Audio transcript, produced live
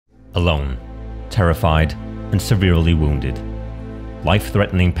Alone, terrified, and severely wounded.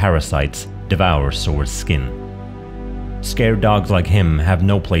 Life-threatening parasites devour Soar's skin. Scared dogs like him have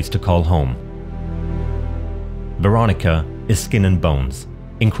no place to call home. Veronica is skin and bones.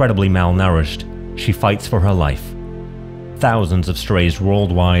 Incredibly malnourished, she fights for her life. Thousands of strays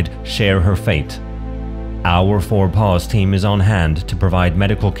worldwide share her fate. Our 4PAWS team is on hand to provide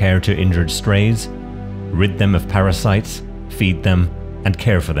medical care to injured strays, rid them of parasites, feed them, and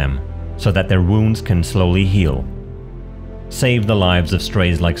care for them, so that their wounds can slowly heal. Save the lives of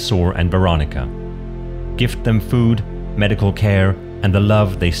strays like Soar and Veronica. Gift them food, medical care, and the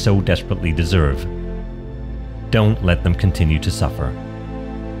love they so desperately deserve. Don't let them continue to suffer.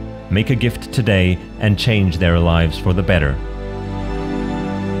 Make a gift today and change their lives for the better.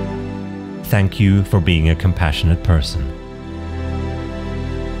 Thank you for being a compassionate person.